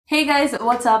Hey guys,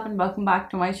 what's up and welcome back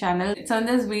to my channel. So in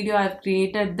this video, I've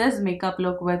created this makeup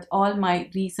look with all my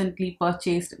recently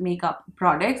purchased makeup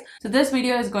products. So this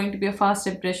video is going to be a first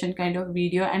impression kind of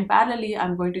video, and parallelly,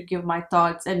 I'm going to give my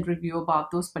thoughts and review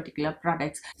about those particular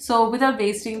products. So without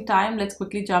wasting time, let's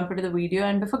quickly jump into the video.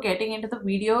 And before getting into the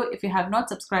video, if you have not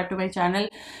subscribed to my channel,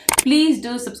 please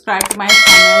do subscribe to my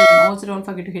channel, and also don't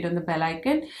forget to hit on the bell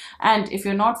icon. And if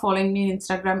you're not following me on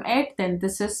Instagram yet, then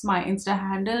this is my Insta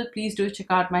handle. Please do check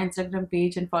out my Instagram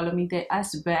page and follow me there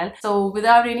as well. So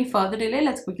without any further delay,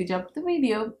 let's quickly jump to the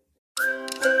video.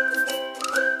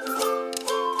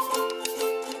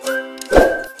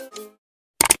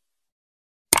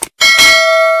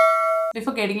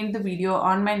 Before getting into the video,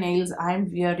 on my nails I'm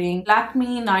wearing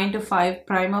Lakme 9 to 5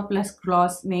 primer plus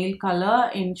gloss nail color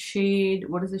in shade,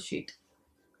 what is the shade?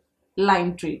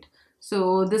 Lime Treat.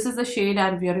 So this is the shade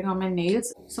I'm wearing on my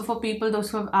nails. So for people those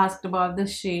who have asked about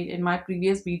this shade in my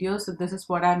previous video, so this is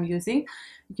what I'm using.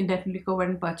 You can definitely go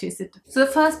ahead and purchase it. So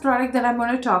the first product that I'm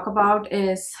going to talk about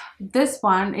is this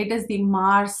one. It is the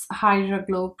Mars Hydra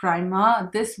Glow Primer.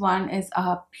 This one is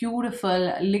a beautiful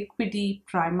liquidy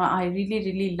primer. I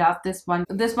really love this one.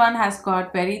 This one has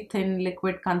got very thin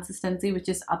liquid consistency, which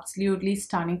is absolutely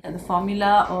stunning. The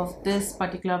formula of this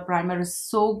particular primer is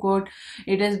so good.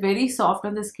 It is very soft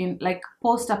on the skin. Like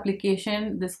post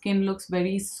application, the skin looks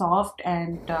very soft,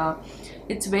 and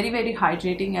it's very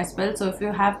hydrating as well. So if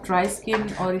you have dry skin,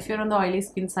 or if you're on the oily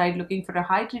skin side looking for a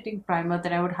hydrating primer,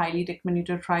 then I would highly recommend you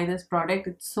to try this product.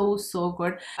 It's so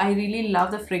good. I really love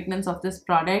the fragrance of this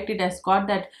product. It has got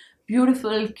that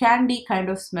beautiful candy kind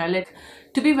of smell.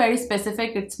 To be very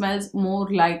specific, it smells more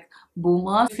like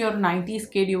Boomer. If you're 90s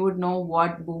kid, you would know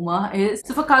what Boomer is.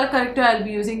 So for color corrector, I'll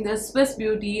be using the Swiss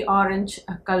Beauty Orange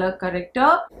color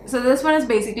corrector. So this one is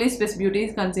basically Swiss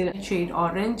Beauty's concealer shade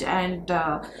orange, and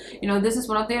this is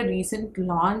one of their recent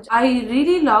launch. I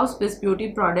really love Swiss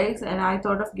Beauty products, and I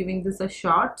thought of giving this a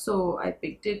shot, so I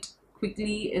picked it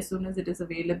quickly as soon as it is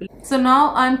available. So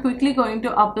now I'm quickly going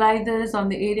to apply this on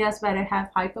the areas where I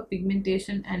have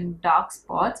hyperpigmentation and dark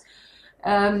spots.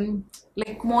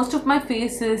 Like most of my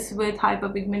face is with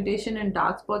hyperpigmentation and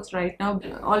dark spots right now,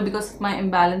 all because of my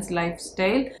imbalanced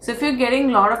lifestyle. So if you're getting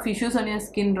a lot of issues on your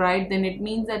skin, right, then it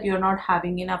means that you're not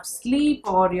having enough sleep,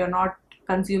 or you're not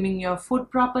consuming your food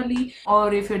properly,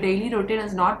 or if your daily routine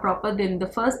is not proper, then the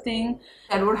first thing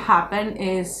that would happen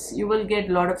is you will get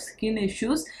a lot of skin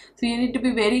issues. So you need to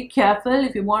be very careful.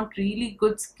 If you want really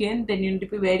good skin, then you need to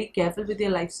be very careful with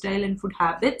your lifestyle and food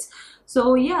habits.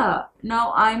 So yeah,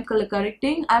 now I'm color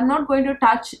correcting. I'm not going to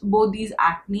touch both these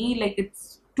acne, like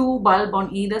it's two bulb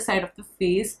on either side of the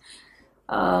face.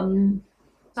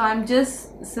 So I'm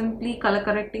just simply color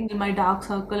correcting in my dark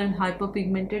circle and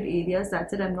hyperpigmented areas.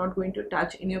 That's it. I'm not going to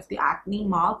touch any of the acne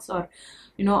marks or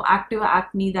active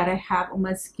acne that I have on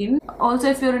my skin. Also,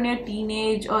 if you're in your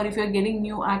teenage, or if you're getting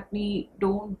new acne,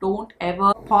 don't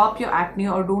ever pop your acne,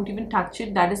 or don't even touch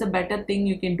it. That is a better thing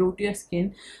you can do to your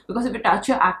skin, because if you touch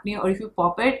your acne or if you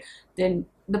pop it, then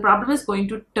the problem is going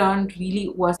to turn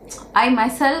really worse. I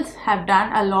myself have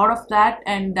done a lot of that,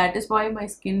 and that is why my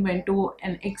skin went to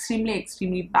an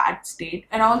extremely bad state.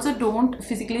 And also, don't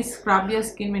physically scrub your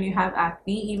skin when you have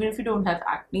acne. Even if you don't have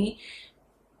acne,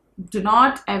 do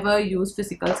not ever use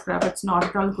physical scrub. It's not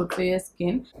at all good for your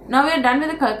skin. Now we are done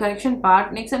with the color correction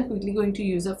part. Next, I'm quickly going to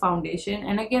use a foundation,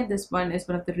 and again, this one is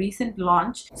one of the recent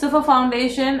launch. So for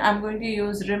foundation, I'm going to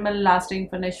use Rimmel Lasting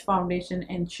Finish foundation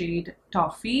in shade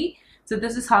Toffee. So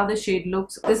this is how the shade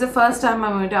looks. This is the first time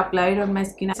I'm going to apply it on my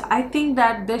skin. So I think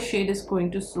that this shade is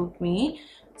going to suit me.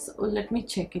 So let me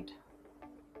check it.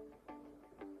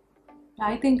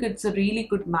 I think it's a really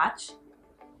good match.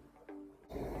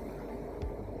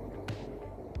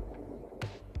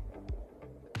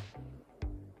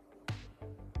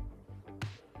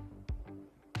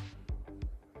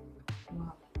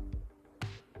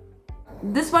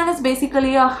 This one is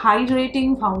basically a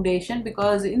hydrating foundation,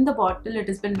 because in the bottle it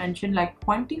has been mentioned like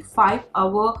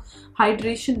 25-hour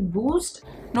hydration boost.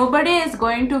 Nobody is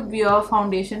going to wear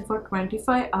foundation for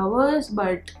 25 hours,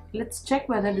 but let's check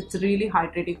whether it's really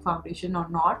hydrating foundation or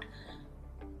not.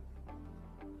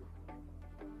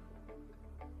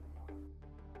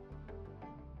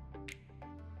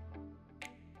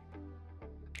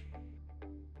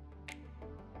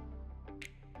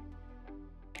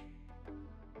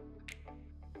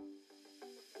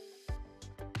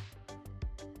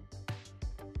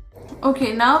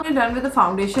 Okay, now we're done with the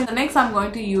foundation. The next I'm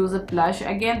going to use a blush.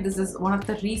 Again, this is one of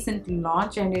the recent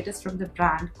launch and it is from the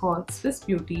brand called Swiss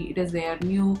Beauty. It is their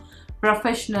new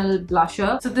professional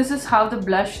blusher. So this is how the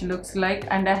blush looks like,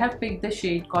 and I have picked the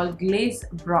shade called Glaze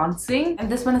Bronzing,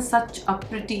 and this one is such a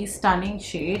pretty stunning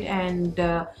shade, and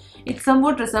it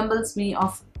somewhat resembles me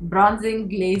of Bronzing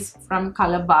Glaze from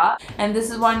Color Bar, and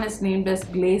this one is named as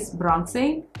Glaze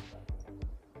Bronzing.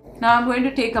 Now I'm going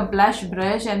to take a blush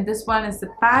brush, and this one is the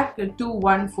PAC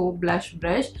 214 blush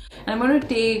brush. And I'm going to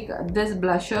take this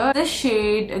blusher. This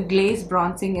shade Glaze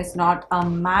Bronzing is not a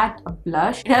matte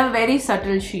blush. It has a very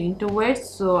subtle sheen to it.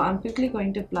 So I'm quickly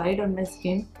going to apply it on my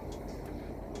skin.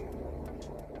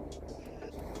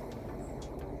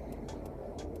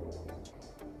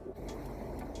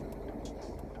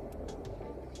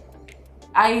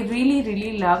 I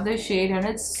really love this shade, and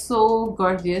it's so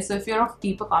gorgeous. So if you're of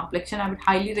deeper complexion, I would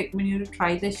highly recommend you to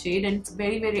try this shade, and it's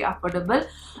very affordable.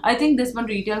 I think this one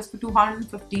retails for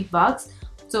 250 bucks.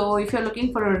 So if you're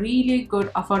looking for a really good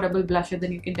affordable blusher,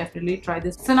 then you can definitely try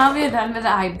this. So now we are done with the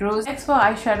eyebrows. Next for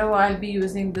eyeshadow, I'll be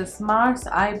using the Mars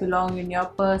I Belong in Your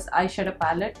Purse eyeshadow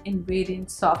palette in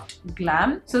variant Soft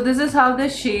Glam. So this is how the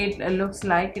shade looks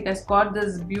like. It has got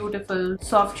this beautiful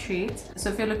soft shades. So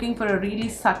if you're looking for a really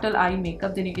subtle eye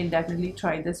makeup, then you can definitely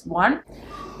try this one.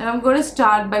 And I'm going to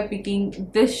start by picking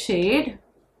this shade.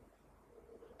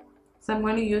 So I'm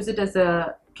going to use it as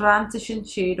a transition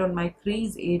shade on my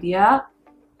crease area.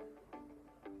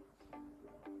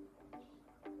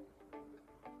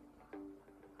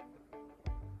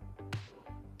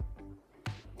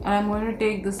 And I'm going to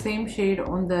take the same shade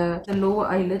on the lower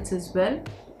eyelids as well.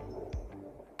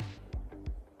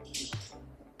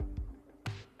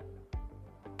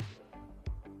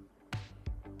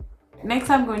 Next,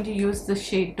 I'm going to use the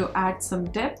shade to add some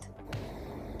depth.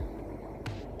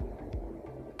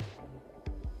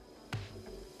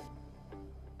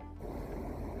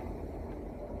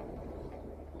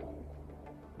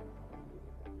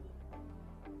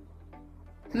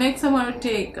 Next, I'm going to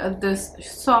take this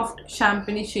soft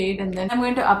champagne shade, and then I'm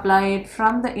going to apply it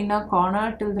from the inner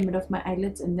corner till the middle of my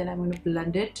eyelids, and then I'm going to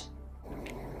blend it.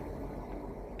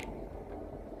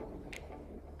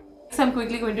 Next, I'm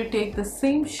quickly going to take the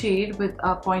same shade with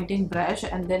a pointing brush,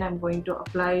 and then I'm going to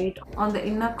apply it on the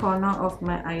inner corner of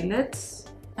my eyelids,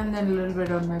 and then a little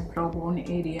bit on my brow bone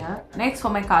area. Next, for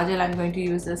my kajal, I'm going to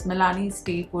use this Milani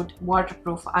Stay Put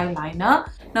waterproof eyeliner.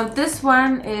 Now this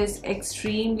one is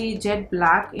extremely jet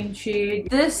black in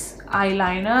shade. This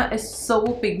eyeliner is so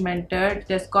pigmented. It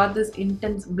has got this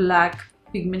intense black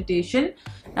pigmentation.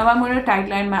 Now I'm going to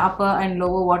tightline my upper and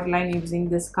lower waterline using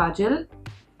this kajal.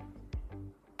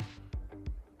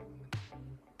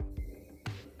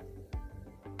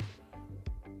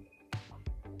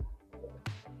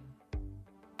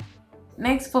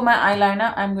 Next, for my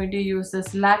eyeliner, I'm going to use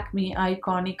this Lakme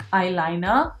Iconic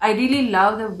Eyeliner. I really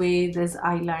love the way this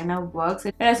eyeliner works.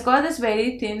 It has got this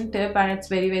very thin tip, and it's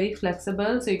very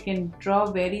flexible, so you can draw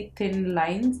very thin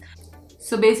lines.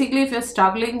 So basically, if you're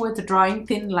struggling with drawing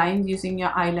thin lines using your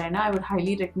eyeliner, I would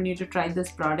highly recommend you to try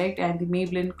this product and the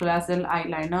Maybelline Colossal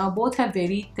Eyeliner. Both have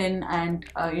very thin and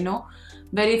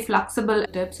very flexible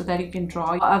tips so that you can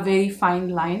draw a very fine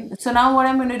line. So now what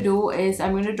I'm going to do is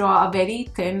I'm going to draw a very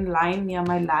thin line near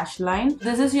my lash line.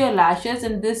 This is your lashes,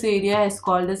 and this area is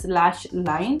called as lash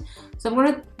line. So I'm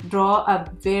going to draw a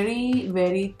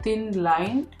very thin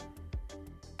line.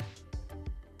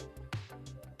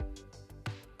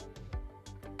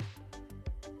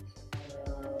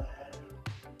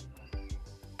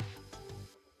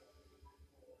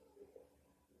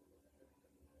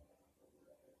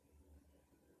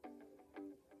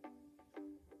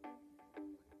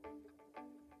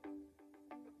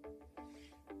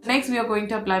 Next, we are going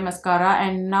to apply mascara,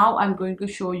 and now I'm going to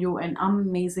show you an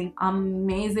amazing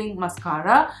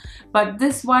mascara. But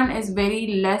this one is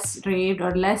very less raved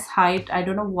or less hyped. I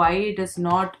don't know why it is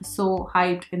not so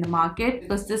hyped in the market,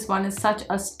 because this one is such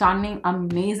a stunning,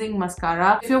 amazing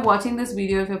mascara. If you're watching this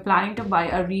video, if you're planning to buy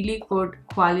a really good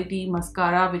quality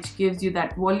mascara which gives you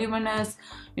that voluminous,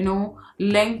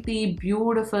 lengthy,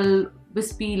 beautiful,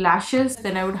 wispy lashes,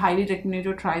 then I would highly recommend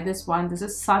you to try this one. This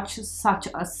is such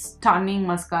a stunning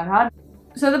mascara.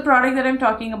 So the product that I'm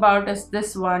talking about is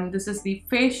this one. This is the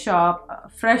Face Shop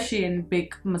Fresh In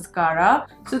Big Mascara.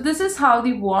 So this is how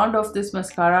the wand of this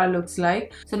mascara looks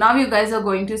like. So now you guys are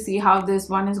going to see how this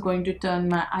one is going to turn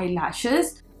my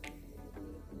eyelashes.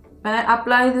 When I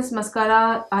apply this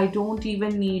mascara, I don't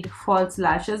even need false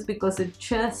lashes, because it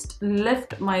just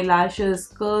lifts my lashes,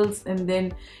 curls, and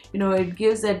then it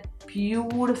gives that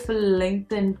beautiful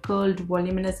lengthened, curled,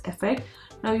 voluminous effect.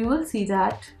 Now you will see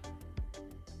that.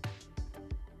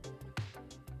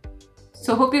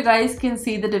 So hope you guys can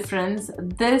see the difference.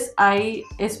 This eye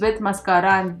is with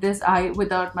mascara and this eye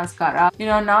without mascara. You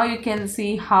know, now you can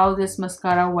see how this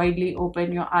mascara widely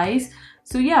open your eyes.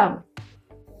 So yeah,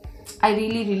 I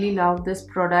really love this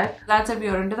product. That's it, we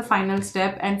are into the final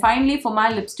step. And finally, for my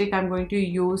lipstick, I'm going to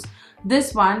use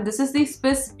this one. This is the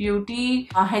Swiss Beauty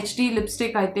HD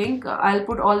lipstick, I think. I'll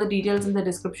put all the details in the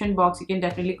description box. You can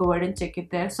definitely go ahead and check it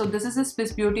there. So this is a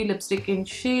Swiss Beauty lipstick in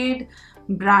shade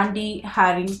Brandy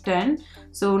Harrington.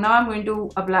 So now I'm going to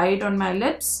apply it on my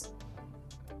lips.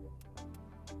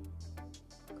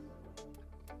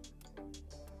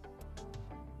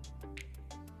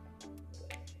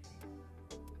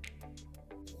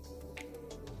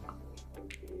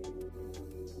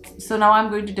 So now I'm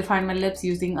going to define my lips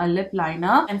using a lip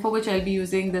liner, and for which I'll be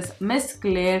using this Miss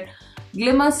Claire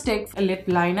Glimmer Stick lip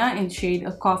liner in shade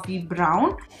a coffee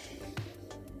brown.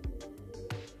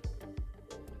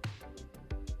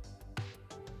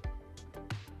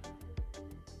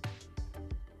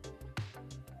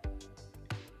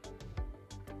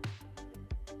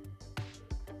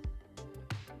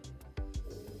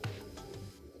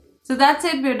 So that's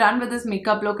it, we're done with this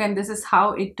makeup look and this is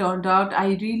how it turned out.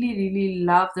 I really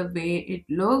love the way it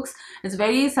looks. It's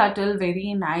very subtle,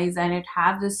 very nice, and it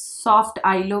have this soft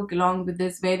eye look along with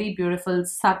this very beautiful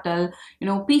subtle, you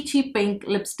know, peachy pink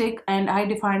lipstick, and I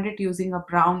defined it using a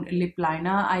brown lip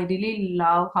liner. I really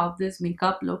love how this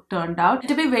makeup look turned out.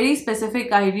 To be very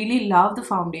specific, I really love the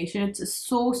foundation. It's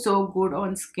so good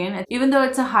on skin. Even though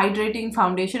it's a hydrating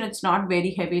foundation, it's not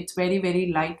very heavy. It's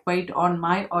very lightweight on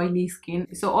my oily skin.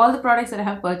 So all the products that I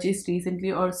have purchased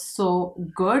recently are so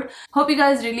good. Hope you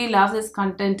guys really love this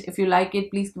content. If you like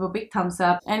it, please give a big thumbs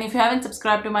up, and if you haven't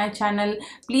subscribed to my channel,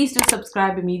 please do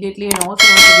subscribe immediately, and also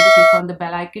don't forget to click on the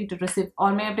bell icon to receive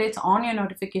all my updates on your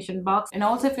notification box. And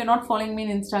also, if you're not following me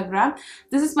on Instagram,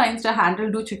 this is my Insta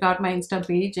handle. Do check out my Insta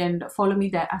page and follow me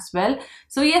there as well.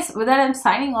 So yes, with that, I'm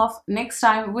signing off. Next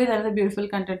time with another beautiful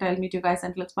content, I'll meet you guys,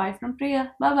 and let's bye from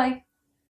Priya. Bye bye.